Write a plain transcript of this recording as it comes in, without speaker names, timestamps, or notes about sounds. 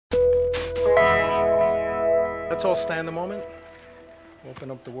Let's all stand a moment. Open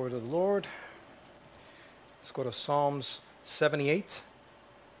up the word of the Lord. Let's go to Psalms 78,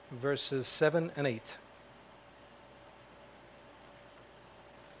 verses 7 and 8.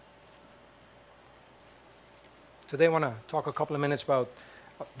 Today I want to talk a couple of minutes about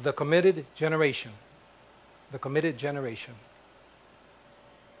the committed generation. The committed generation.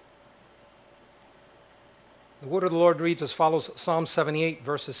 The word of the Lord reads as follows, Psalm 78,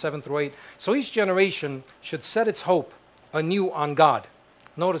 verses 7 through 8. So each generation should set its hope anew on God.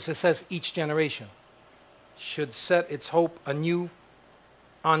 Notice it says each generation should set its hope anew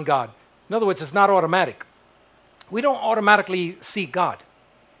on God. In other words, it's not automatic. We don't automatically seek God.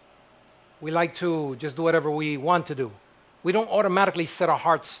 We like to just do whatever we want to do. We don't automatically set our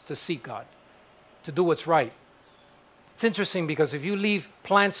hearts to seek God, to do what's right. It's interesting because if you leave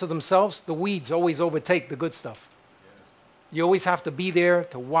plants to themselves, the weeds always overtake the good stuff. Yes. You always have to be there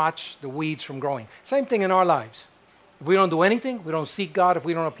to watch the weeds from growing. Same thing in our lives. If we don't do anything, we don't seek God, if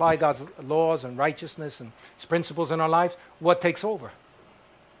we don't apply God's laws and righteousness and His principles in our lives, what takes over?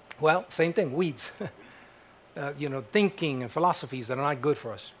 Well, same thing, weeds. Thinking and philosophies that are not good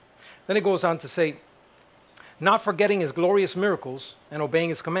for us. Then it goes on to say, not forgetting His glorious miracles and obeying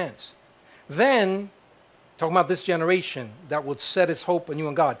His commands. Then, talking about this generation that would set its hope anew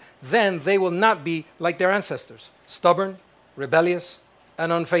in God, then they will not be like their ancestors, stubborn, rebellious,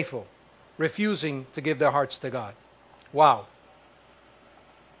 and unfaithful, refusing to give their hearts to God. Wow.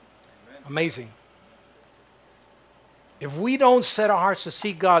 Amen. Amazing. If we don't set our hearts to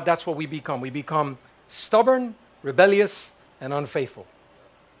seek God, that's what we become. We become stubborn, rebellious, and unfaithful.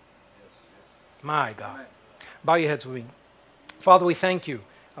 My God. Amen. Bow your heads with me. Father, we thank you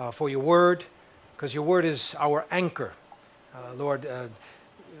for your word, because your word is our anchor. Lord,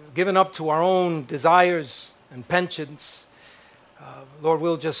 given up to our own desires and penchants, Lord,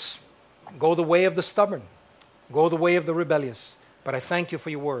 we'll just go the way of the stubborn, go the way of the rebellious. But I thank you for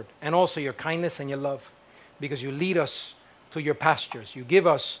your word and also your kindness and your love, because you lead us to your pastures. You give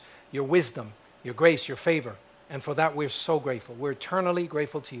us your wisdom, your grace, your favor. And for that, we're so grateful. We're eternally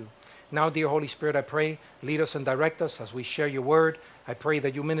grateful to you. Now, dear Holy Spirit, I pray, lead us and direct us as we share your word. I pray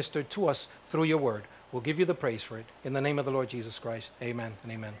that you minister to us through your word. We'll give you the praise for it. In the name of the Lord Jesus Christ, amen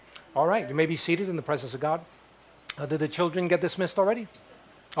and amen. All right, you may be seated in the presence of God. Did the children get dismissed already?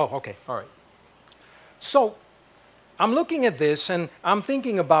 Oh, okay, all right. So, I'm looking at this and I'm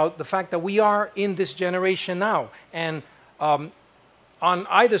thinking about the fact that we are in this generation now. And on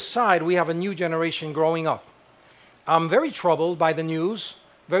either side, we have a new generation growing up. I'm very troubled by the news.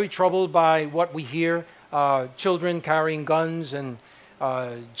 Very troubled by what we hear, children carrying guns and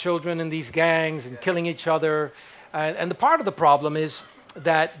children in these gangs and killing each other. And the part of the problem is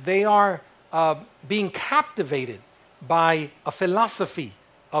that they are being captivated by a philosophy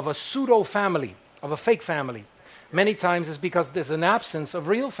of a pseudo-family, of a fake family. Many times it's because there's an absence of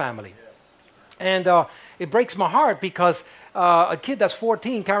real family. And it breaks my heart because a kid that's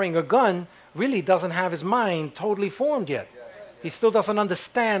 14 carrying a gun really doesn't have his mind totally formed yet. He still doesn't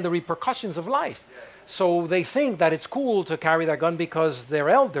understand the repercussions of life. So they think that it's cool to carry that gun because their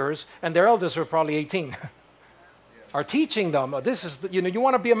elders, and their elders are probably 18, are teaching them, this is, you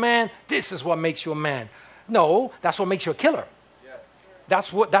want to be a man, this is what makes you a man. No, that's what makes you a killer.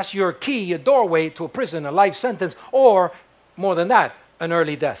 That's your key, your doorway to a prison, a life sentence, or more than that, an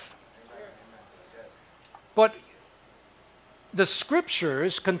early death. But the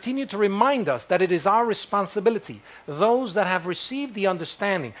scriptures continue to remind us that it is our responsibility, those that have received the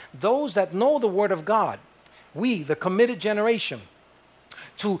understanding, those that know the Word of God, we, the committed generation,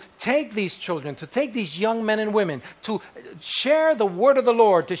 to take these children, to take these young men and women, to share the Word of the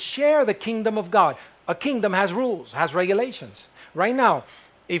Lord, to share the kingdom of God. A kingdom has rules, has regulations. Right now,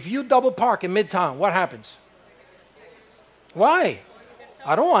 if you double park in Midtown, what happens? Why?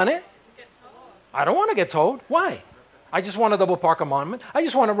 I don't want it. I don't want to get towed. Why? I just want to double park a monument. I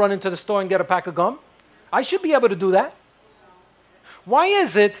just want to run into the store and get a pack of gum. I should be able to do that. Why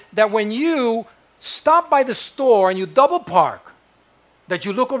is it that when you stop by the store and you double park, that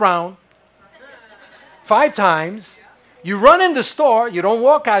you look around 5 times, you run in the store, you don't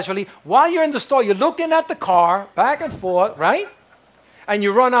walk casually. While you're in the store, you're looking at the car back and forth, right? And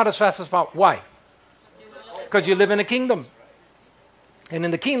you run out as fast as possible. Why? Because you live in a kingdom. And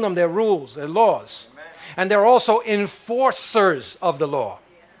in the kingdom, there are rules, there are laws. And they're also enforcers of the law.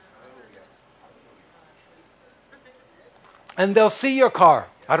 And they'll see your car.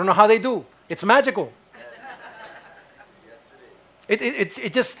 I don't know how they do. It's magical.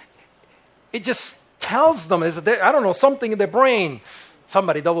 It just tells them, I don't know, something in their brain.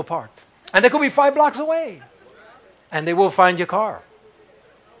 Somebody double parked. And they could be 5 blocks away. And they will find your car.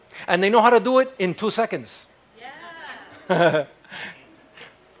 And they know how to do it in 2 seconds.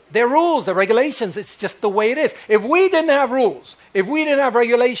 They're rules, they're regulations. It's just the way it is. If we didn't have rules, if we didn't have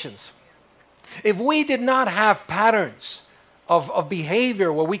regulations, if we did not have patterns of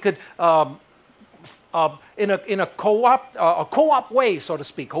behavior where we could, in a co-op way, so to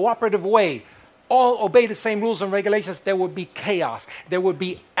speak, cooperative way, all obey the same rules and regulations, there would be chaos. There would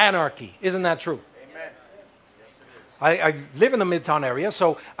be anarchy. Isn't that true? Amen. I live in the Midtown area,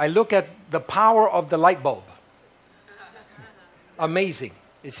 so I look at the power of the light bulb. Amazing.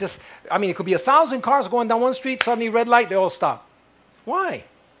 It's just, it could be 1,000 cars going down one street, suddenly red light, they all stop. Why?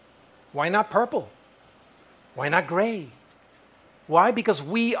 Why not purple? Why not gray? Why? Because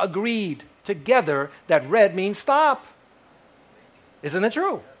we agreed together that red means stop. Isn't it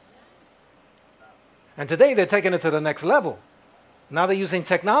true? And today they're taking it to the next level. Now they're using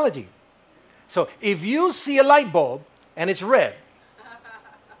technology. So if you see a light bulb and it's red,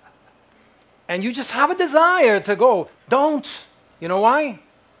 and you just have a desire to go, don't. You know why?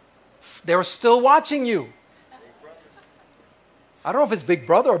 They're still watching you. I don't know if it's Big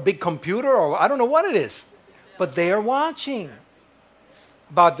Brother or Big Computer or I don't know what it is, but they are watching.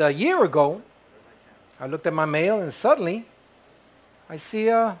 About a year ago, I looked at my mail and suddenly I see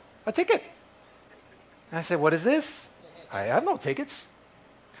a ticket. And I said, what is this? I have no tickets.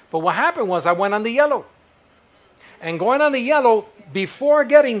 But what happened was I went on the yellow. And going on the yellow, before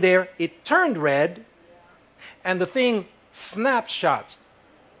getting there, it turned red and the thing snapshots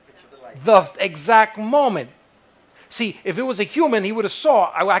the exact moment. See, if it was a human, he would have saw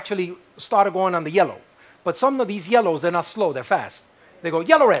I actually started going on the yellow. But some of these yellows, they're not slow, they're fast. They go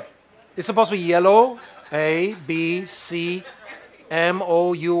yellow, red. It's supposed to be yellow, A, B, C, M,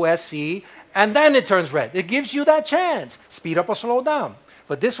 O, U, S, E, and then it turns red. It gives you that chance. Speed up or slow down.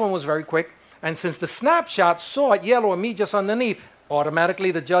 But this one was very quick. And since the snapshot saw it yellow and me just underneath,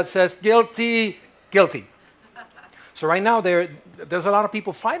 automatically the judge says, guilty, guilty. So right now there's a lot of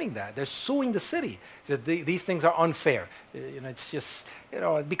people fighting that. They're suing the city. These things are unfair. It's just,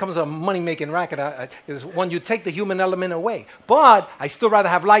 it becomes a money-making racket. When you take the human element away. But I still rather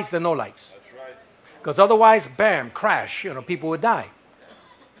have lights than no lights. That's right. Because otherwise, bam, crash, people would die.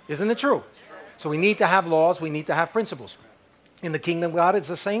 Isn't it true? So we need to have laws. We need to have principles. In the kingdom of God, it's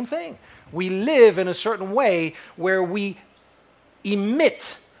the same thing. We live in a certain way where we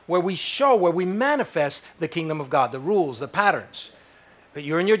emit, where we show, where we manifest the kingdom of God, the rules, the patterns. But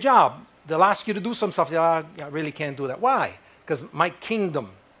you're in your job. They'll ask you to do some stuff. I really can't do that. Why? Because my kingdom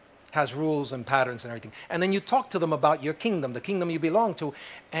has rules and patterns and everything. And then you talk to them about your kingdom, the kingdom you belong to,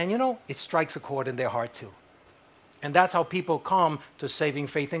 and it strikes a chord in their heart too. And that's how people come to saving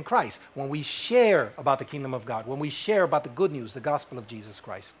faith in Christ. When we share about the kingdom of God, when we share about the good news, the gospel of Jesus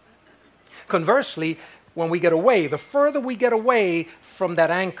Christ. Conversely, when we get away, the further we get away from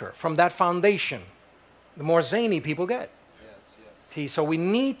that anchor, from that foundation, the more zany people get. See, so we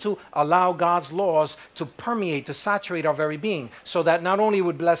need to allow God's laws to permeate, to saturate our very being, so that not only it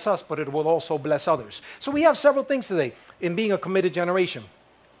would bless us, but it will also bless others. So we have several things today in being a committed generation.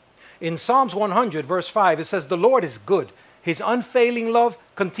 In Psalms 100, verse 5, it says, the Lord is good. His unfailing love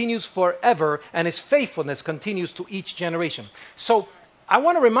continues forever, and his faithfulness continues to each generation. So I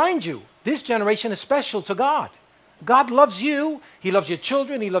want to remind you, this generation is special to God. God loves you. He loves your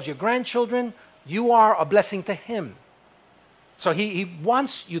children. He loves your grandchildren. You are a blessing to him. So he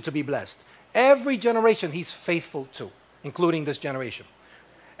wants you to be blessed. Every generation he's faithful to, including this generation.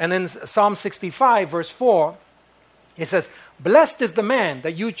 And then Psalm 65, verse 4, it says, blessed is the man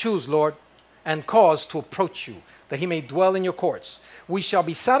that you choose, Lord, and cause to approach you, that he may dwell in your courts. We shall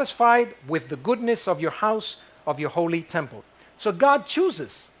be satisfied with the goodness of your house, of your holy temple. So God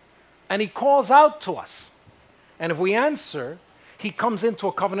chooses, and he calls out to us. And if we answer, he comes into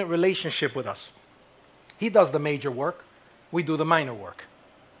a covenant relationship with us. He does the major work. We do the minor work.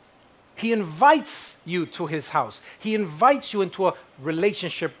 He invites you to his house. He invites you into a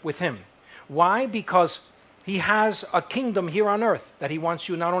relationship with him. Why? Because he has a kingdom here on earth that he wants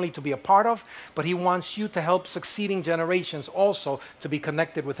you not only to be a part of, but he wants you to help succeeding generations also to be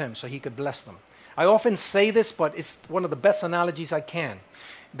connected with him so he could bless them. I often say this, but it's one of the best analogies I can.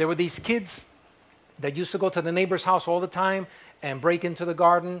 There were these kids that used to go to the neighbor's house all the time and break into the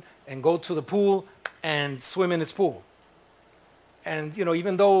garden and go to the pool and swim in his pool. And,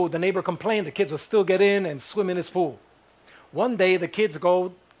 even though the neighbor complained, the kids would still get in and swim in his pool. One day, the kids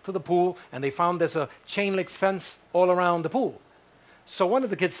go to the pool, and they found there's a chain link fence all around the pool. So one of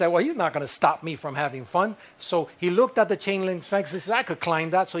the kids said, well, he's not going to stop me from having fun. So he looked at the chain link fence. He said, I could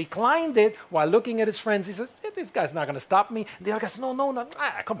climb that. So he climbed it while looking at his friends. He says, this guy's not going to stop me. And the other guy said, no.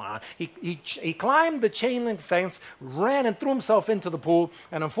 Come on. He climbed the chain link fence, ran and threw himself into the pool.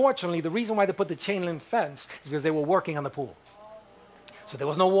 And unfortunately, the reason why they put the chain link fence is because they were working on the pool. So there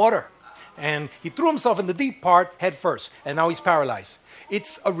was no water. And he threw himself in the deep part head first. And now he's paralyzed.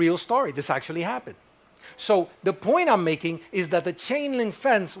 It's a real story. This actually happened. So the point I'm making is that the chain link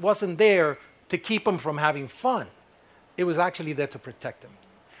fence wasn't there to keep him from having fun. It was actually there to protect him.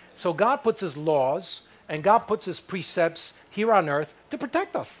 So God puts his laws and God puts his precepts here on earth to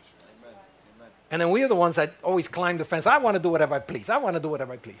protect us. Amen. And then we are the ones that always climb the fence. I want to do whatever I please. I want to do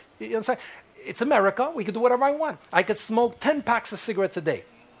whatever I please. You know what I'm saying? It's America. We could do whatever I want. I could smoke 10 packs of cigarettes a day.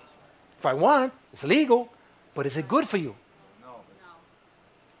 If I want, it's legal. But is it good for you?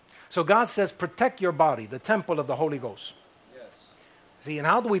 So God says, protect your body, the temple of the Holy Ghost. Yes. See, and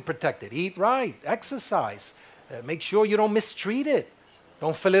how do we protect it? Eat right, exercise, make sure you don't mistreat it.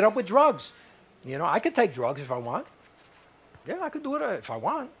 Don't fill it up with drugs. You know, I could take drugs if I want. Yeah, I could do it if I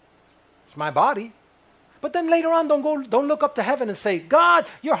want. It's my body. But then later on, don't look up to heaven and say, God,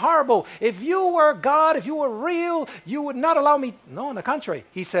 you're horrible. If you were God, if you were real, you would not allow me. No, on the contrary.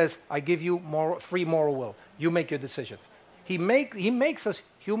 He says, I give you free moral will. You make your decisions. He makes us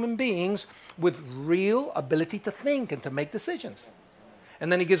human beings with real ability to think and to make decisions.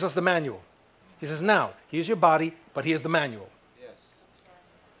 And then he gives us the manual. He says, now, here's your body, but here's the manual. Yes.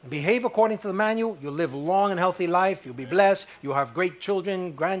 Behave according to the manual. You'll live a long and healthy life. You'll be blessed. You'll have great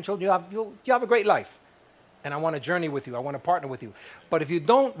children, grandchildren. You'll have a great life. And I want to journey with you. I want to partner with you. But if you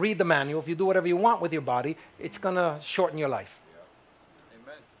don't read the manual, if you do whatever you want with your body, it's going to shorten your life.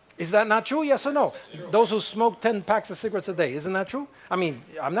 Is that not true? Yes or no? Those who smoke 10 packs of cigarettes a day, isn't that true? I mean,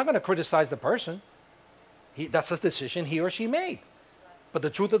 I'm not going to criticize the person. That's a decision he or she made. But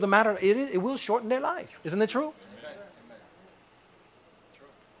the truth of the matter, it will shorten their life. Isn't it true? Amen. True.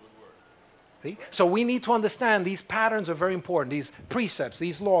 Good word. See? So we need to understand these patterns are very important. These precepts,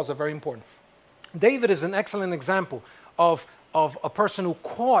 these laws are very important. David is an excellent example of a person who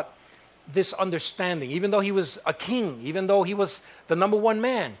caught this understanding. Even though he was a king, even though he was the number one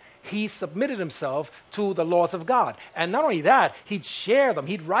man, he submitted himself to the laws of God. And not only that, he'd share them,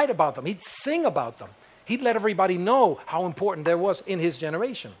 he'd write about them, he'd sing about them. He'd let everybody know how important there was in his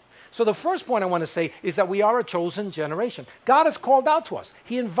generation. So the first point I want to say is that we are a chosen generation. God has called out to us.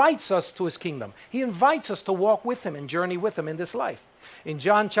 He invites us to his kingdom. He invites us to walk with him and journey with him in this life. In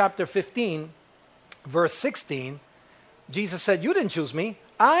John chapter 15, verse 16, Jesus said, you didn't choose me,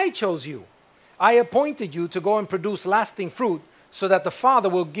 I chose you. I appointed you to go and produce lasting fruit so that the Father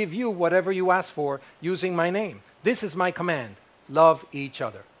will give you whatever you ask for using my name. This is my command. Love each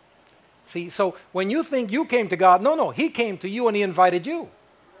other. See, so when you think you came to God, no, he came to you and he invited you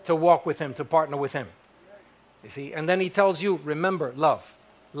to walk with him, to partner with him. You see, and then he tells you, remember, love.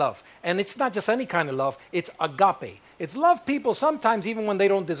 And it's not just any kind of love, it's agape. It's love people sometimes even when they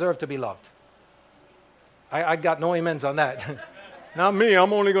don't deserve to be loved. I got no amens on that. Not me,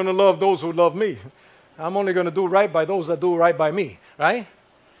 I'm only going to love those who love me. I'm only going to do right by those that do right by me, right?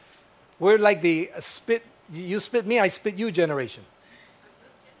 We're like the you spit me, I spit you generation.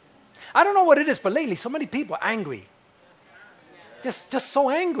 I don't know what it is, but lately so many people are angry. Just so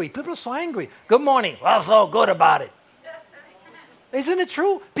angry. People are so angry. Good morning. What's so good about it? Isn't it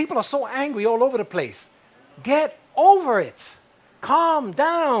true? People are so angry all over the place. Get over it. Calm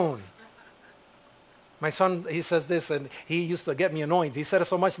down. My son, he says this, and he used to get me annoyed. He said it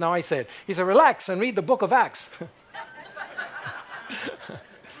so much, now I say it. He said, relax and read the book of Acts.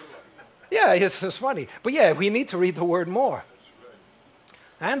 Yeah, it's funny. But yeah, we need to read the word more.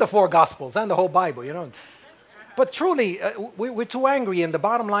 And the 4 Gospels and the whole Bible, you know. But truly, we're too angry, and the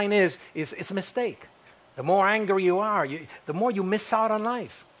bottom line is it's a mistake. The more angry you are, the more you miss out on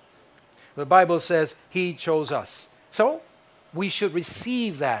life. The Bible says he chose us. So we should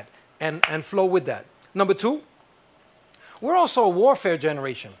receive that and flow with that. Number 2, we're also a warfare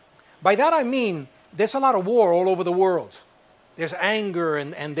generation. By that I mean there's a lot of war all over the world. There's anger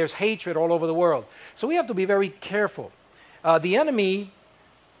and there's hatred all over the world. So we have to be very careful. The enemy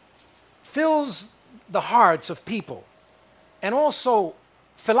fills the hearts of people and also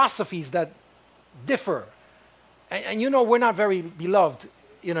philosophies that differ. And you know, we're not very beloved,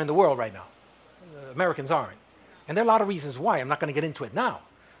 in the world right now. Americans aren't. And there are a lot of reasons why. I'm not going to get into it now.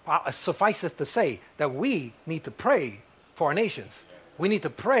 Suffice it to say that we need to pray for our nations. We need to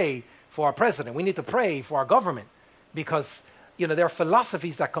pray for our president. We need to pray for our government because, there are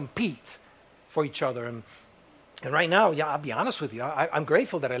philosophies that compete for each other. And right now, I'll be honest with you, I'm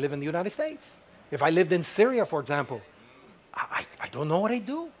grateful that I live in the United States. If I lived in Syria, for example, I don't know what I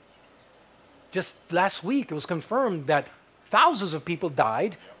do. Just last week, it was confirmed that thousands of people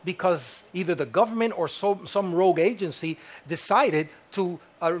died because either the government or some rogue agency decided to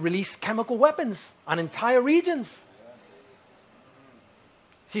release chemical weapons on entire regions.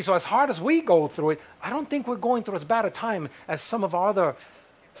 See, so as hard as we go through it, I don't think we're going through as bad a time as some of our other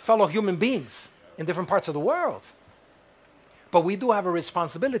fellow human beings in different parts of the world. But we do have a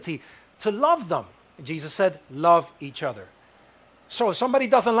responsibility to love them. Jesus said, love each other. So if somebody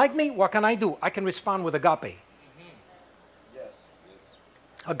doesn't like me, what can I do? I can respond with agape. Yes.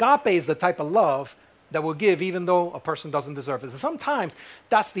 Agape is the type of love that will give even though a person doesn't deserve it. And sometimes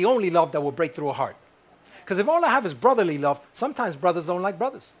that's the only love that will break through a heart. Because if all I have is brotherly love, sometimes brothers don't like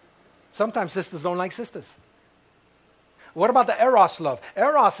brothers. Sometimes sisters don't like sisters. What about the eros love?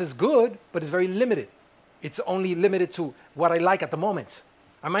 Eros is good, but it's very limited. It's only limited to what I like at the moment.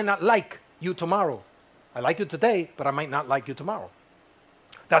 I might not like you tomorrow. I like you today, but I might not like you tomorrow.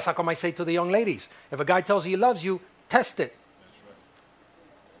 That's how come I say to the young ladies, if a guy tells you he loves you, test it.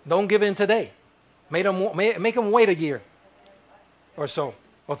 Don't give in today. Make him wait a year or so,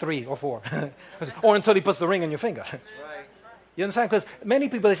 or 3 or 4, or until he puts the ring on your finger. Right. You understand? Because many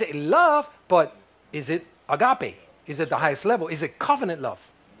people, they say love, but is it agape? Is it the highest level? Is it covenant love?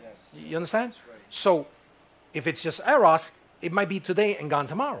 Yes. You understand? That's right. So if it's just eros, it might be today and gone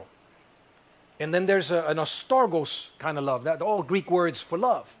tomorrow. And then there's an astorgos kind of love. They're all Greek words for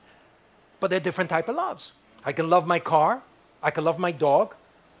love. But they're different type of loves. I can love my car. I can love my dog.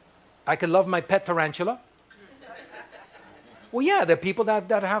 I can love my pet tarantula. Well, yeah, there are people that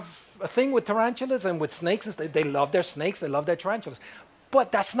have a thing with tarantulas and with snakes. They love their snakes. They love their tarantulas.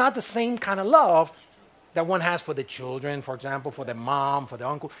 But that's not the same kind of love that one has for the children, for example, for their mom, for their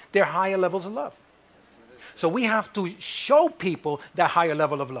uncle. They're higher levels of love. So we have to show people that higher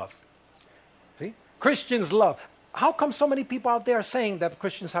level of love. See? Christians love. How come so many people out there are saying that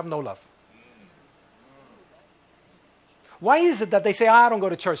Christians have no love? Why is it that they say, I don't go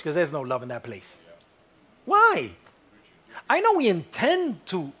to church because there's no love in that place? Why? I know we intend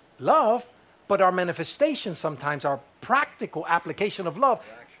to love, but our manifestation sometimes, our practical application of love,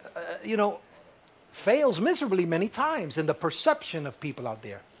 fails miserably many times in the perception of people out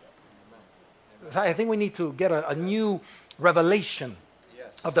there. I think we need to get a new revelation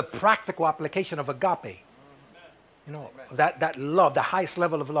of the practical application of agape. You know, that love, the highest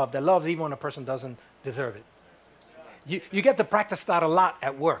level of love, that loves even when a person doesn't deserve it. You get to practice that a lot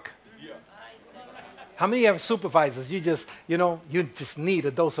at work. How many have supervisors? You just need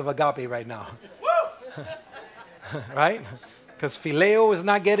a dose of agape right now. Right? Because phileo is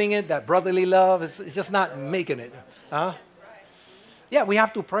not getting it, that brotherly love, it's just not making it. Huh? Yeah, we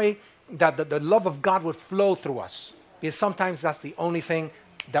have to pray that the love of God would flow through us. Because sometimes that's the only thing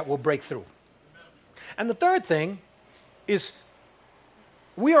that will break through. And the third thing is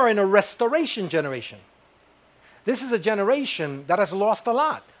we are in a restoration generation. This is a generation that has lost a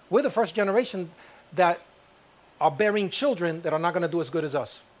lot. We're the first generation that are bearing children that are not going to do as good as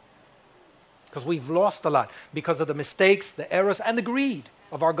us. Because we've lost a lot because of the mistakes, the errors, and the greed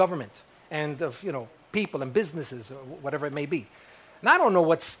of our government and of, people and businesses, or whatever it may be. And I don't know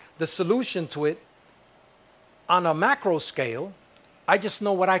what's the solution to it on a macro scale. I just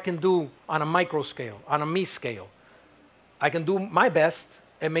know what I can do on a micro scale, on a me scale. I can do my best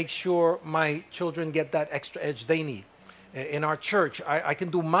and make sure my children get that extra edge they need. In our church, I can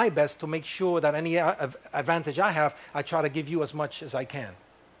do my best to make sure that any advantage I have, I try to give you as much as I can.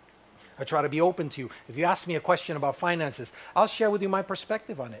 I try to be open to you. If you ask me a question about finances, I'll share with you my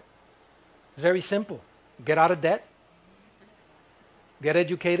perspective on it. Very simple. Get out of debt. Get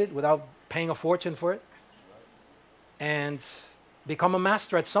educated without paying a fortune for it. And become a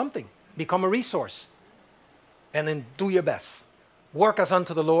master at something. Become a resource. And then do your best. Work as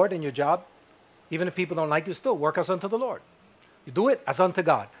unto the Lord in your job. Even if people don't like you, still work as unto the Lord. You do it as unto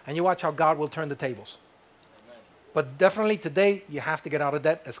God. And you watch how God will turn the tables. Amen. But definitely today, you have to get out of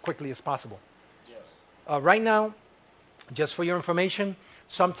debt as quickly as possible. Yes. Right now, just for your information,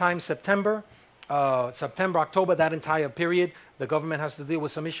 sometime September, October, that entire period, the government has to deal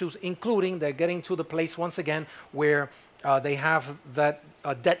with some issues, including they're getting to the place once again where they have that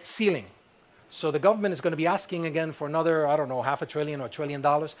debt ceiling. So the government is going to be asking again for another, $500 billion or $1 trillion. In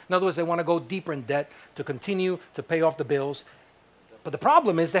other words, they want to go deeper in debt to continue to pay off the bills. But the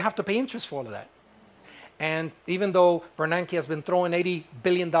problem is they have to pay interest for all of that. And even though Bernanke has been throwing $80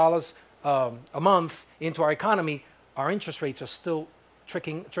 billion a month into our economy, our interest rates are still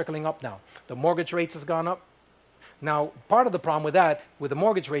trickling up now. The mortgage rates has gone up. Now, part of the problem with that, with the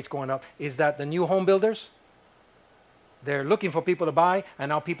mortgage rates going up, is that the new home builders, they're looking for people to buy, and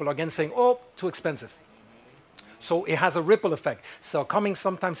now people are again saying, too expensive. So it has a ripple effect. So coming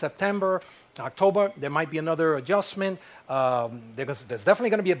sometime September, October, there might be another adjustment. There's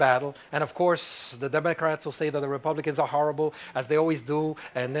definitely going to be a battle. And of course, the Democrats will say that the Republicans are horrible, as they always do.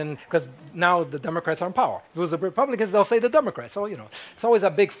 And then, because now the Democrats are in power. If it was the Republicans, they'll say the Democrats. So, it's always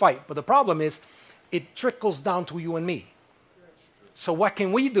a big fight. But the problem is, it trickles down to you and me. So what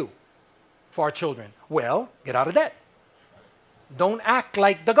can we do for our children? Well, get out of debt. Don't act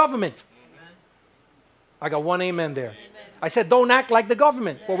like the government. I got one amen there. I said, don't act like the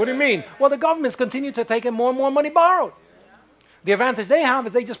government. Well, what do you mean? Well, the governments continue to take in more and more money borrowed. The advantage they have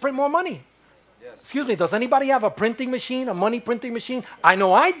is they just print more money. Yes. Excuse me, does anybody have a printing machine, a money printing machine? I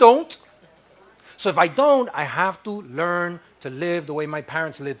know I don't. So if I don't, I have to learn to live the way my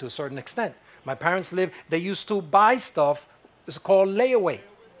parents lived to a certain extent. My parents lived, they used to buy stuff, it's called layaway.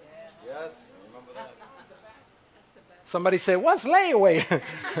 Yes, I remember that. Somebody said, what's layaway?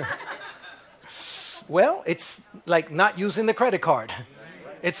 Well, it's like not using the credit card.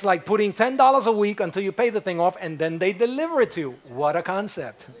 It's like putting $10 a week until you pay the thing off, and then they deliver it to you. What a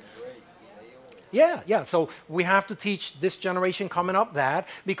concept. Yeah. So we have to teach this generation coming up that,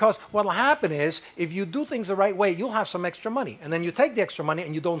 because what will happen is, if you do things the right way, you'll have some extra money. And then you take the extra money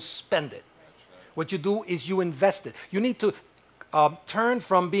and you don't spend it. What you do is you invest it. You need to turn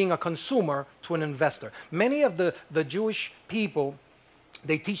from being a consumer to an investor. Many of the Jewish people,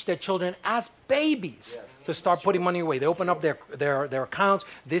 they teach their children as babies to start putting money away. They open up their accounts.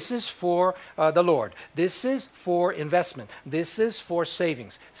 This is for the Lord. This is for investment. This is for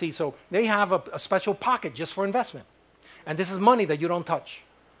savings. See, so they have a special pocket just for investment. And this is money that you don't touch.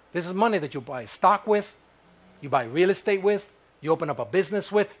 This is money that you buy stock with, you buy real estate with, you open up a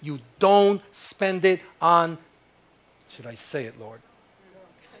business with. You don't spend it on, should I say it, Lord?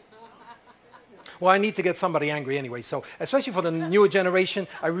 Well, I need to get somebody angry anyway. So, especially for the newer generation,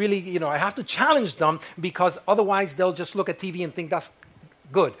 I really, I have to challenge them, because otherwise they'll just look at TV and think that's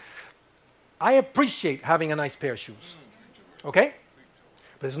good. I appreciate having a nice pair of shoes. Okay?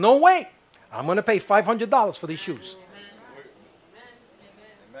 But there's no way I'm going to pay $500 for these shoes.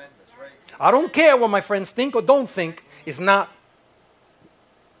 Amen. That's right. I don't care what my friends think or don't think. It's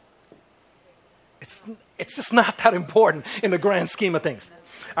just not that important in the grand scheme of things.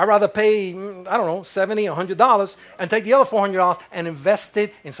 I'd rather pay, $70, $100 and take the other $400 and invest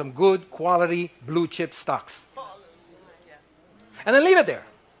it in some good quality blue chip stocks. And then leave it there.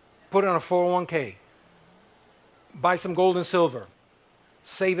 Put it on a 401k. Buy some gold and silver.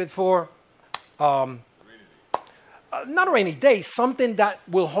 Save it for, not a rainy day, something that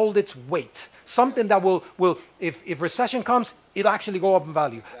will hold its weight. Something that will if recession comes, it'll actually go up in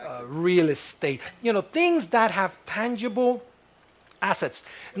value. Real estate. Things that have tangible assets.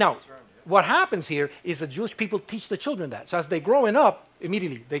 Now, what happens here is the Jewish people teach the children that. So as they're growing up,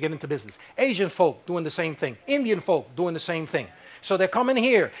 immediately they get into business. Asian folk doing the same thing. Indian folk doing the same thing. So they're coming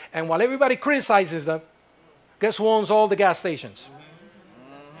here, and while everybody criticizes them, guess who owns all the gas stations?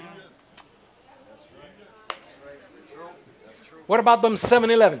 What about them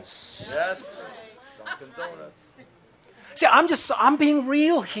 7-Elevens? Yes. Dunkin' Donuts. See, I'm being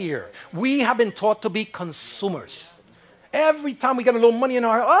real here. We have been taught to be consumers. Every time we get a little money in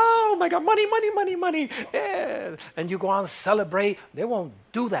our, oh my God, money. Yeah. And you go out and celebrate. They won't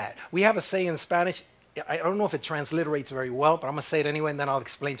do that. We have a saying in Spanish. I don't know if it transliterates very well, but I'm going to say it anyway, and then I'll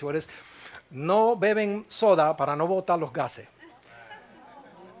explain to you what it is. No beben soda para no botar los gases.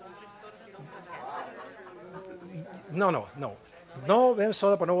 No. No beben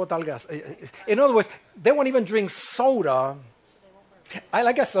soda para no botar el gas. In other words, they won't even drink soda.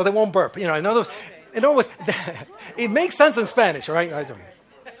 I guess so they won't burp. In other words, it makes sense in Spanish, right?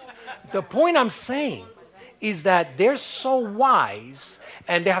 The point I'm saying is that they're so wise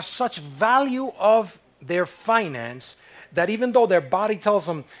and they have such value of their finance that even though their body tells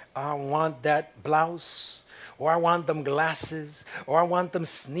them, I want that blouse, or I want them glasses, or I want them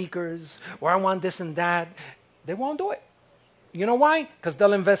sneakers, or I want this and that, they won't do it. You know why? Because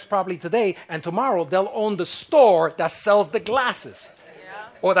they'll invest probably today, and tomorrow they'll own the store that sells the glasses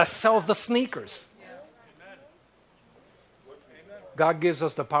or that sells the sneakers. God gives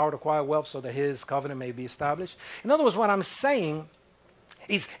us the power to acquire wealth so that His covenant may be established. In other words, what I'm saying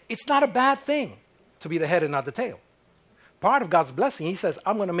is it's not a bad thing to be the head and not the tail. Part of God's blessing, He says,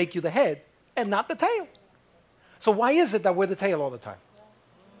 I'm going to make you the head and not the tail. So why is it that we're the tail all the time?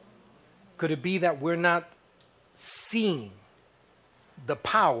 Could it be that we're not seeing the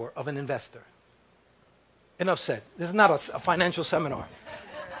power of an investor? Enough said. This is not a financial seminar.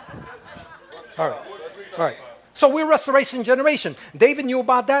 All right. So we're restoration generation. David knew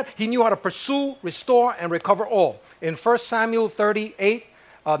about that. He knew how to pursue, restore, and recover all. In 1 Samuel 38,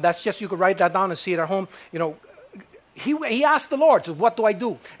 that's just, you could write that down and see it at home. he asked the Lord, so what do I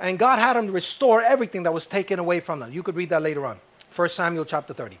do? And God had him restore everything that was taken away from them. You could read that later on. 1 Samuel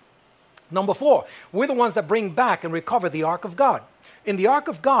chapter 30. Number 4, we're the ones that bring back and recover the ark of God. In the ark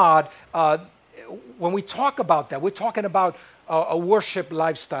of God, when we talk about that, we're talking about a worship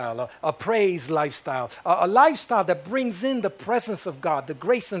lifestyle, a praise lifestyle, a lifestyle that brings in the presence of God, the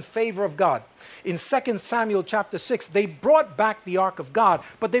grace and favor of God. In 2 Samuel chapter 6, they brought back the ark of God,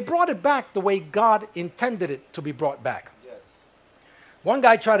 but they brought it back the way God intended it to be brought back. Yes. One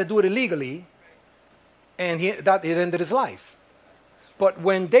guy tried to do it illegally, and it ended his life. But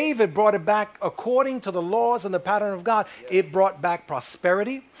when David brought it back according to the laws and the pattern of God, it brought back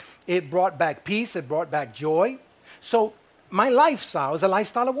prosperity, it brought back peace, it brought back joy. So my lifestyle is a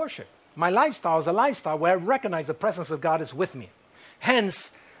lifestyle of worship. My lifestyle is a lifestyle where I recognize the presence of God is with me.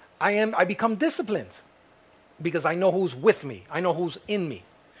 Hence, I become disciplined because I know who's with me. I know who's in me.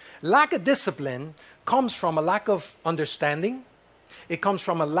 Lack of discipline comes from a lack of understanding. It comes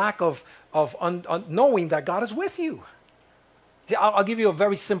from a lack of knowing that God is with you. I'll give you a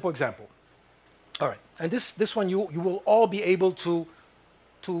very simple example. All right. And this one you will all be able to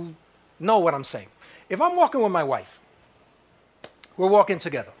know what I'm saying. If I'm walking with my wife, we're walking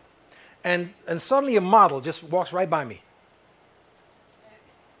together, and suddenly a model just walks right by me.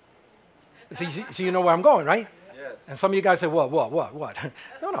 So you know where I'm going, right? Yes. And some of you guys say, what? No.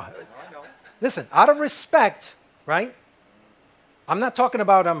 I know. Listen, out of respect, right? I'm not talking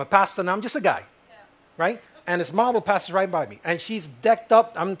about I'm a pastor now, I'm just a guy, right? And this model passes right by me. And she's decked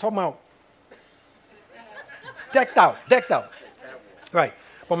up. I'm talking about decked out. Right.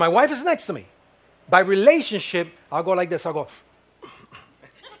 But my wife is next to me. By relationship, I'll go like this. I'll go.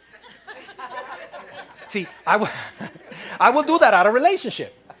 See, I will do that out of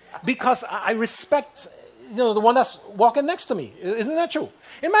relationship. Because I respect, the one that's walking next to me. Isn't that true?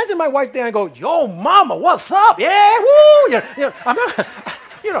 Imagine my wife there and go, yo, mama, what's up? Yeah, woo. I'm not,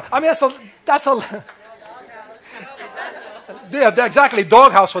 I mean, that's a yeah, exactly.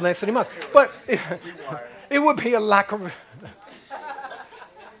 Doghouse for the next 3 months. But it would be a lack of.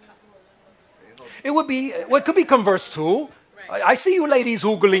 It would be. Well, it could be converse too. I see you ladies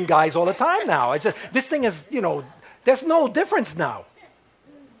Googling guys all the time now. This thing is, there's no difference now.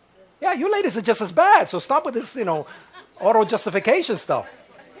 Yeah, you ladies are just as bad. So stop with this, auto justification stuff.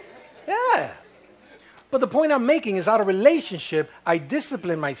 Yeah. But the point I'm making is out of relationship, I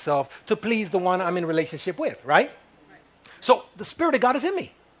discipline myself to please the one I'm in relationship with, right? So the Spirit of God is in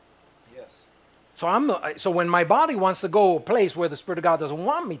me. Yes. So when my body wants to go a place where the Spirit of God doesn't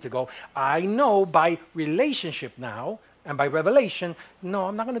want me to go, I know by relationship now and by revelation, no,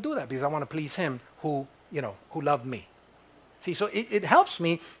 I'm not going to do that because I want to please Him who loved me. See, so it helps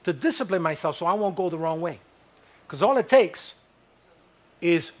me to discipline myself so I won't go the wrong way. Because all it takes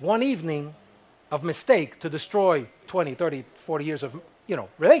is one evening of mistake to destroy 20, 30, 40 years of,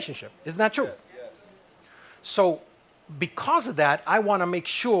 relationship. Isn't that true? Yes. So because of that, I want to make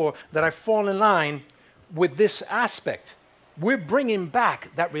sure that I fall in line with this aspect. We're bringing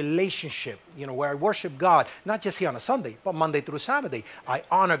back that relationship, where I worship God, not just here on a Sunday, but Monday through Saturday. I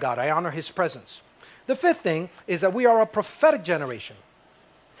honor God. I honor His presence. The fifth thing is that we are a prophetic generation.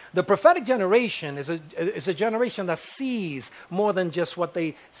 The prophetic generation is a generation that sees more than just what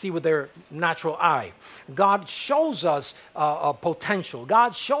they see with their natural eye. God shows us a potential.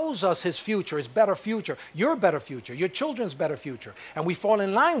 God shows us His future, His better future, your better future, your children's better future. And we fall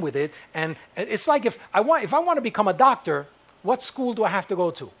in line with it. And it's like if I want to become a doctor, what school do I have to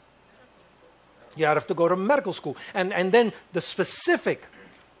go to? You have to go to medical school. And then the specific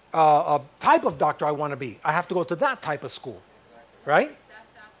type of doctor I want to be, I have to go to that type of school. Right?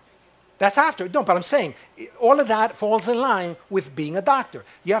 That's after. No, but I'm saying all of that falls in line with being a doctor.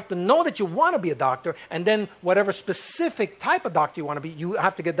 You have to know that you want to be a doctor, and then whatever specific type of doctor you want to be, you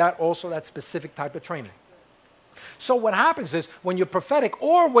have to get that specific type of training. So what happens is when you're prophetic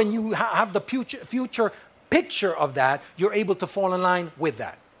or when you have the future picture of that, you're able to fall in line with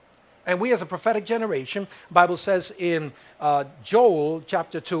that. And we as a prophetic generation, the Bible says in Joel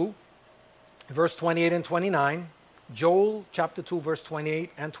chapter 2, verse 28 and 29, Joel chapter 2, verse 28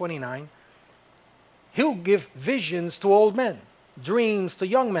 and 29, He'll give visions to old men, dreams to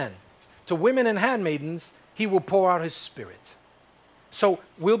young men, to women and handmaidens, He will pour out His Spirit. So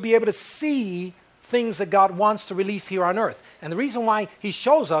we'll be able to see things that God wants to release here on earth. And the reason why He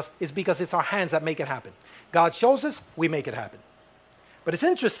shows us is because it's our hands that make it happen. God shows us, we make it happen. But it's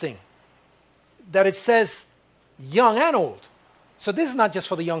interesting that it says young and old. So this is not just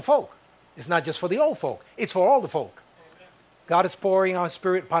for the young folk. It's not just for the old folk. It's for all the folk. God is pouring out His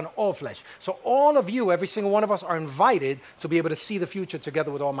Spirit upon all flesh. So all of you, every single one of us, are invited to be able to see the future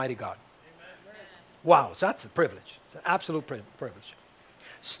together with Almighty God. Wow, so that's a privilege. It's an absolute privilege.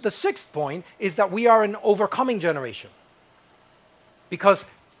 The sixth point is that we are an overcoming generation, because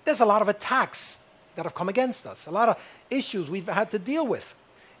there's a lot of attacks that have come against us, a lot of issues we've had to deal with.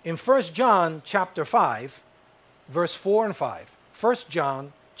 In 1 John chapter 5, verse 4 and 5. 1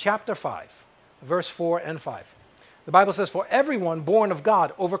 John chapter 5, verse 4 and 5. The Bible says, "For everyone born of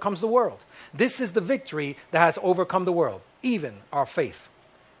God overcomes the world. This is the victory that has overcome the world, even our faith.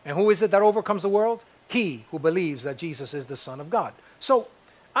 And who is it that overcomes the world? He who believes that Jesus is the Son of God." So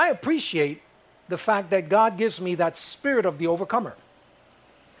I appreciate the fact that God gives me that spirit of the overcomer.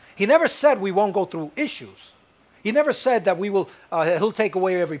 He never said we won't go through issues. He never said that he'll take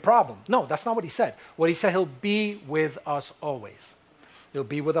away every problem. No, that's not what he said. What he said, he'll be with us always. He'll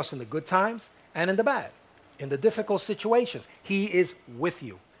be with us in the good times and in the bad, in the difficult situations. He is with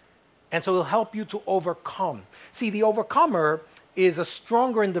you. And so he'll help you to overcome. See, the overcomer is a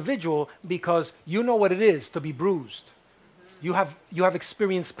stronger individual because you know what it is to be bruised. You have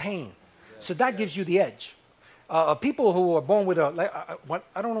experienced pain. So that gives you the edge. People who are born with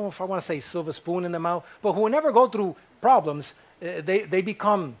I don't know if I want to say silver spoon in their mouth, but who never go through problems, they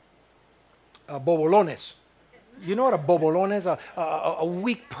become bobolones. You know what a bobolon is? A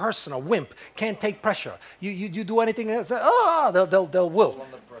weak person, a wimp, can't take pressure. You do anything, they'll will.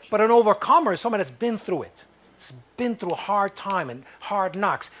 But an overcomer is someone that's been through it. It's been through a hard time and hard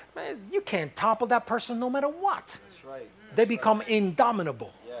knocks. Man, you can't topple that person no matter what. That's right. They become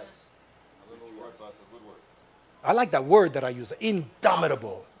indomitable. Yes. A good word, Pastor. Good word. I like that word that I use,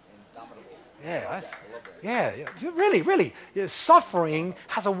 indomitable. Indomitable. Yeah, really. Suffering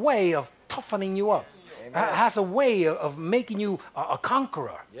has a way of toughening you up. Has a way of making you a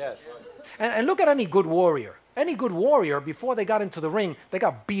conqueror. Yes. And look at any good warrior. Any good warrior, before they got into the ring, they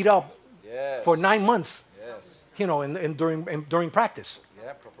got beat up for 9 months. Yes. You know, during practice.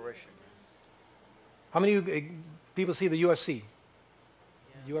 Yeah, preparation. How many of you people see the UFC?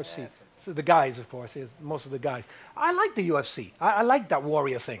 UFC. Yes. So the guys, of course, most of the guys. I like the UFC. I like that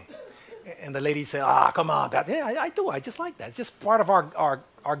warrior thing. And the ladies say, come on, God. Yeah, I do. I just like that. It's just part of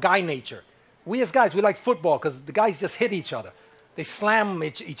our guy nature. We as guys, we like football because the guys just hit each other. They slam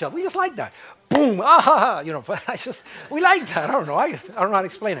each other. We just like that. Boom, you know, we like that. I don't know. I don't know how to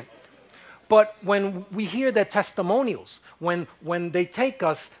explain it. But when we hear their testimonials, when they take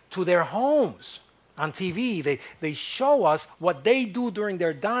us to their homes on TV, they show us what they do during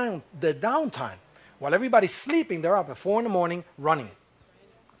their downtime. While everybody's sleeping, they're up at 4 in.the morning running.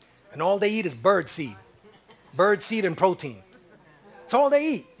 And all they eat is bird seed and protein. That's all they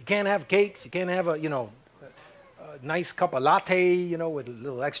eat. You can't have cakes. You can't have a nice cup of latte, with a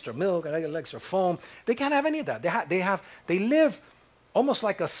little extra milk and a little extra foam. They can't have any of that. They live almost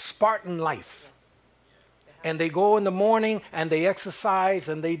like a Spartan life. And they go in the morning and they exercise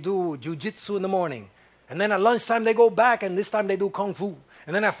and they do jiu-jitsu in the morning. And then at lunchtime they go back and this time they do kung fu.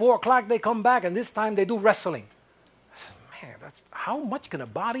 And then at 4 o'clock they come back and this time they do wrestling. Man, how much can a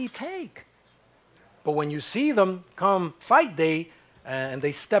body take? But when you see them come fight day and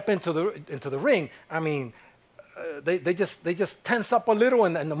they step into the ring, I mean, they just tense up a little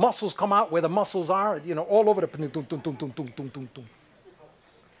and the muscles come out where the muscles are, all over the.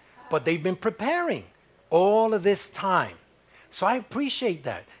 But they've been preparing all of this time. So I appreciate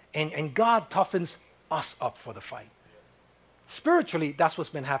that. And God toughens us up for the fight. Spiritually, that's what's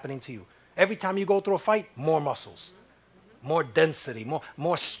been happening to you. Every time you go through a fight, more muscles, more density,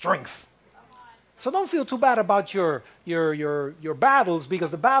 more strength. So don't feel too bad about your battles, because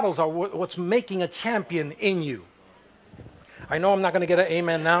the battles are what's making a champion in you. I know I'm not going to get an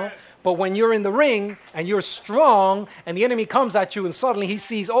amen now, but when you're in the ring and you're strong and the enemy comes at you and suddenly he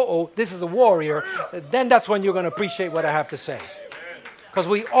sees, this is a warrior, then that's when you're going to appreciate what I have to say. Because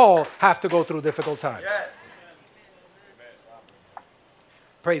we all have to go through difficult times. Yes.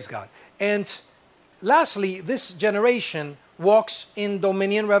 Praise God. And lastly, this generation walks in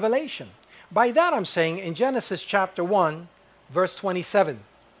dominion revelation. By that I'm saying in Genesis chapter 1, verse 27,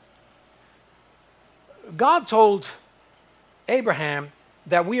 God told Abraham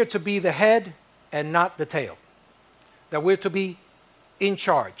that we are to be the head and not the tail, that we're to be in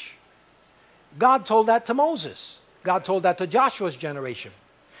charge. God told that to Moses. God told that to Joshua's generation.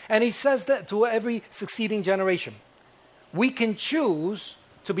 And he says that to every succeeding generation. We can choose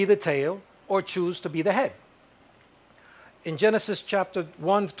to be the tail or choose to be the head. In Genesis chapter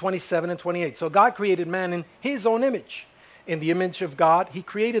 1, 27 and 28. So God created man in his own image. In the image of God, he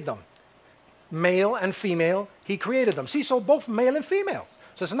created them. Male and female, he created them. See, so both male and female.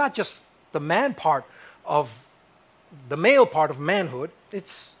 So it's not just the male part of manhood.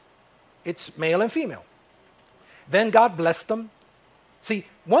 It's male and female. Then God blessed them See,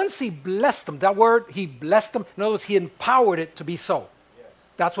 once he blessed them, that word, he blessed them, in other words, he empowered it to be so.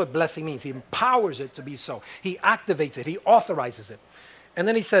 That's what blessing means. He empowers it to be so. He activates it. He authorizes it. And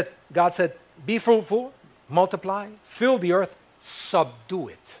then God said, be fruitful, multiply, fill the earth, subdue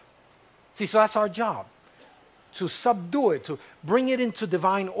it. See, so that's our job. To subdue it, to bring it into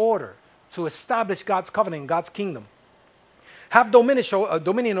divine order, to establish God's covenant, God's kingdom. Have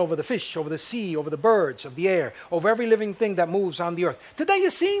dominion over the fish, over the sea, over the birds of the air, over every living thing that moves on the earth. Today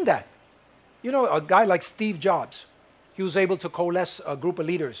you're seeing that. You know, a guy like Steve Jobs, he was able to coalesce a group of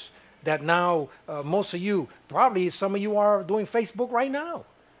leaders that now most of you, probably some of you are doing Facebook right now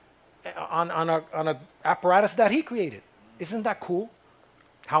on an apparatus that he created. Isn't that cool?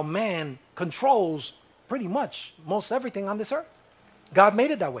 How man controls pretty much most everything on this earth. God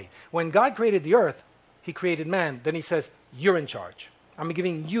made it that way. When God created the earth, he created man. Then he says, you're in charge. I'm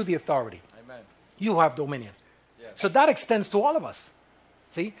giving you the authority. Amen. You have dominion. Yes. So that extends to all of us.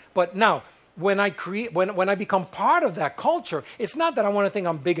 See? But now, when I become part of that culture, it's not that I want to think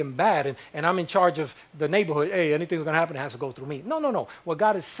I'm big and bad and I'm in charge of the neighborhood. Hey, anything's going to happen, it has to go through me. No. What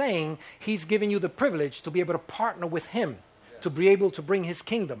God is saying, he's giving you the privilege to be able to partner with him, to be able to bring his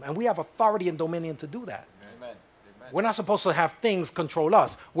kingdom. And we have authority and dominion to do that. Amen. We're not supposed to have things control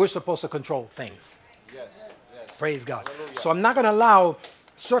us. We're supposed to control things. Yes. Praise God. Hallelujah. So I'm not going to allow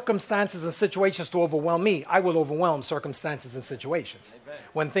circumstances and situations to overwhelm me. I will overwhelm circumstances and situations. Amen.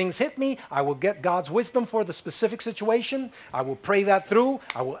 When things hit me, I will get God's wisdom for the specific situation. I will pray that through.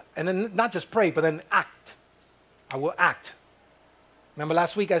 And then not just pray, but then act. I will act. Remember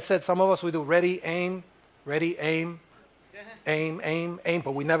last week I said some of us, we do ready, aim, aim,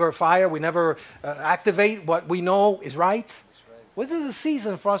 but we never fire, we never activate what we know is right. That's right. Well, this is a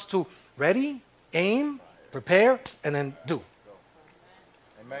season for us to ready, aim, prepare, and then do.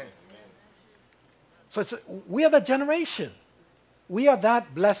 Amen. So we are the generation. We are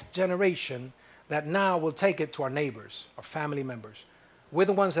that blessed generation that now will take it to our neighbors, our family members. We're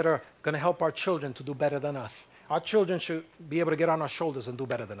the ones that are going to help our children to do better than us. Our children should be able to get on our shoulders and do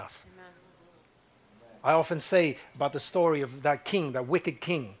better than us. Amen. I often say about the story of that king, that wicked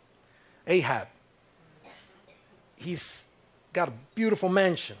king, Ahab. He's got a beautiful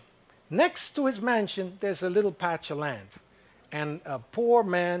mansion. Next to his mansion, there's a little patch of land. And a poor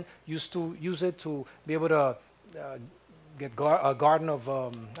man used to use it to be able to get a garden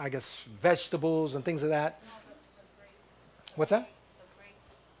of, vegetables and things of that. What's that?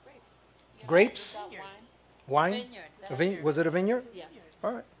 Grapes? Wine? Was it a vineyard? Yeah.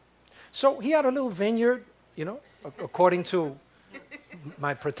 All right. So he had a little vineyard, according to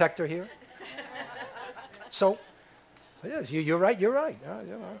my protector here. So, yes, you're right.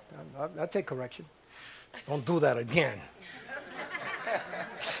 I'll take correction. Don't do that again.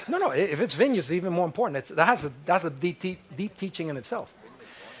 No. If it's vineyards, it's even more important. That's a deep teaching in itself.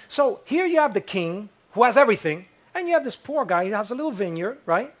 So here you have the king who has everything, and you have this poor guy. He has a little vineyard,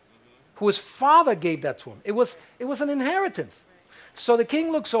 right? Whose father gave that to him. It was an inheritance. So the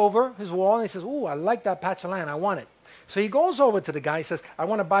king looks over his wall and he says, "Ooh, I like that patch of land. I want it." So he goes over to the guy. He says, "I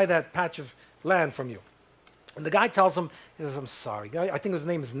want to buy that patch of land from you." And the guy tells him, he says, "I'm sorry." I think his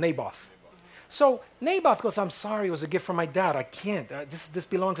name is Naboth. So Naboth goes, "I'm sorry, it was a gift from my dad. I can't. This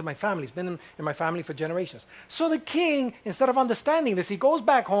belongs to my family. It's been in my family for generations." So the king, instead of understanding this, he goes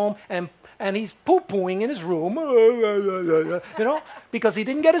back home and he's poo-pooing in his room, because he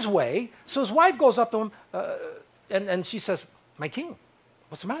didn't get his way. So his wife goes up to him and she says, "My king,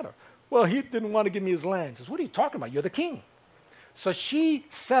 what's the matter?" "Well, he didn't want to give me his land." He says, "What are you talking about? You're the king." So she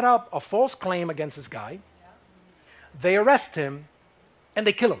set up a false claim against this guy. They arrest him and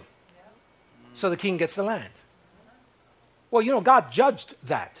they kill him. So the king gets the land. Well, God judged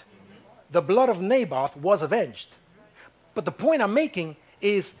that. The blood of Naboth was avenged. But the point I'm making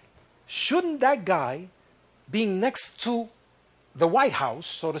is, shouldn't that guy, being next to the White House,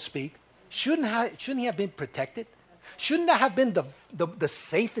 so to speak, shouldn't he have been protected? Shouldn't that have been the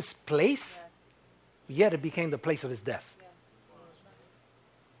safest place? Yet it became the place of his death.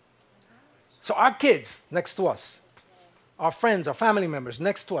 So our kids next to us, our friends, our family members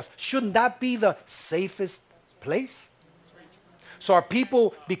next to us, shouldn't that be the safest place? So are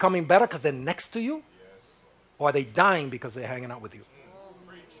people becoming better because they're next to you? Or are they dying because they're hanging out with you?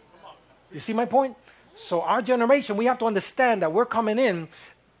 You see my point? So our generation, we have to understand that we're coming in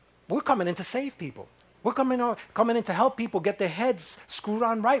to save people. We're coming in to help people get their heads screwed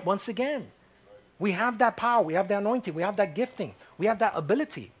on right once again. We have that power. We have that anointing. We have that gifting. We have that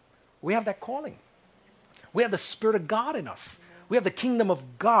ability. We have that calling. We have the Spirit of God in us. We have the kingdom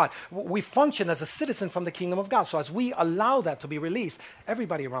of God. We function as a citizen from the kingdom of God. So as we allow that to be released,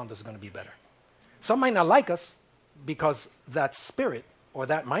 everybody around us is going to be better. Some might not like us because that spirit or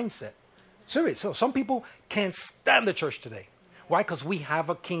that mindset. Serious. So some people can't stand the church today. Why? Because we have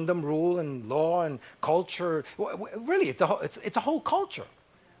a kingdom rule and law and culture. Really, it's a whole culture.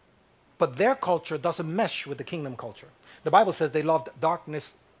 But their culture doesn't mesh with the kingdom culture. The Bible says they loved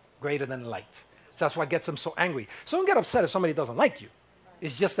darkness greater than light. So that's what gets them so angry. So don't get upset if somebody doesn't like you.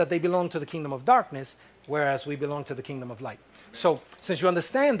 It's just that they belong to the kingdom of darkness, whereas we belong to the kingdom of light. So since you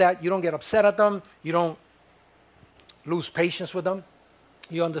understand that, you don't get upset at them. You don't lose patience with them.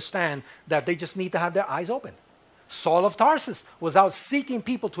 You understand that they just need to have their eyes open. Saul of Tarsus was out seeking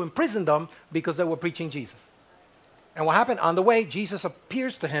people to imprison them because they were preaching Jesus. And what happened? On the way, Jesus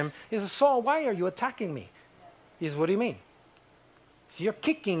appears to him. He says, Saul, why are you attacking me? He says, what do you mean? So you're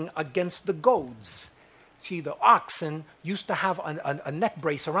kicking against the goads. See, the oxen used to have a neck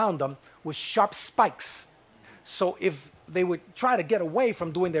brace around them with sharp spikes. So if they would try to get away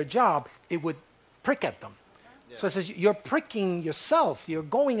from doing their job, it would prick at them. Yeah. So it says, you're pricking yourself. You're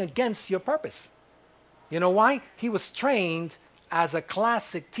going against your purpose. You know why? He was trained as a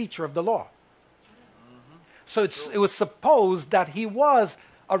classic teacher of the law. So it was supposed that he was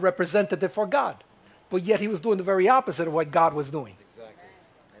a representative for God. But yet he was doing the very opposite of what God was doing. Exactly.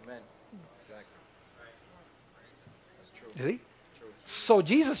 Amen. Exactly. That's true. You see? True. So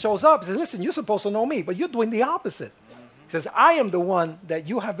Jesus shows up and says, listen, you're supposed to know me, but you're doing the opposite. He says, I am the one that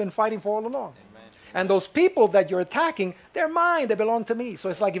you have been fighting for all along. Amen. And those people that you're attacking, they're mine. They belong to me. So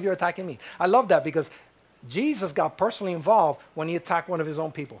it's like if you're attacking me. I love that because Jesus got personally involved when he attacked one of his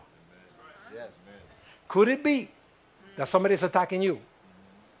own people. Yes. Could it be that somebody's attacking you?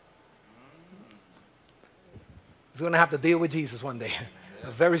 He's going to have to deal with Jesus one day.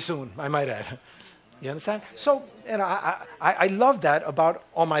 Very soon, I might add. You understand? So, and I love that about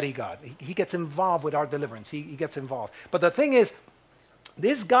Almighty God. He gets involved with our deliverance. He gets involved. But the thing is,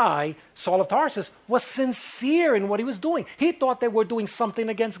 this guy, Saul of Tarsus, was sincere in what he was doing. He thought they were doing something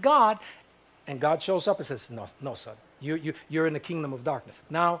against God. And God shows up and says, no, son. You're in the kingdom of darkness.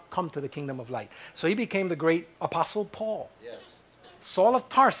 Now come to the kingdom of light. So he became the great apostle Paul. Yes. Saul of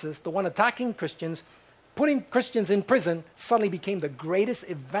Tarsus, the one attacking Christians, putting Christians in prison, suddenly became the greatest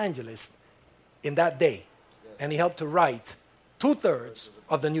evangelist in that day. Yes. And he helped to write 2/3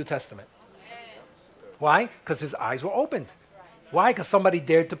 of the New Testament. Why? Because his eyes were opened. Why? Because somebody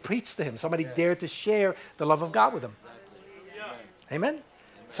dared to preach to him. Somebody dared to share the love of God with him. Amen?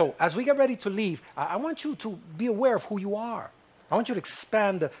 So as we get ready to leave, I want you to be aware of who you are. I want you to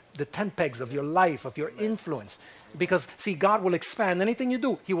expand the tent pegs of your life, of your influence. Because, see, God will expand anything you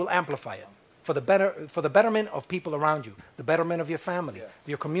do. He will amplify it for the betterment of people around you, the betterment of your family, of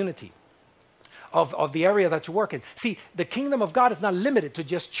your community, of the area that you work in. See, the kingdom of God is not limited to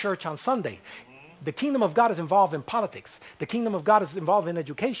just church on Sunday. The kingdom of God is involved in politics. The kingdom of God is involved in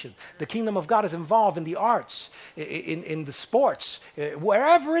education. The kingdom of God is involved in the arts, in the sports.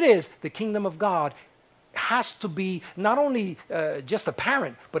 Wherever it is, the kingdom of God has to be not only just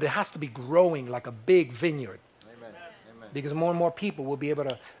apparent, but it has to be growing like a big vineyard. Amen. Amen. Because more and more people will be able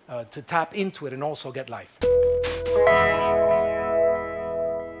to tap into it and also get life.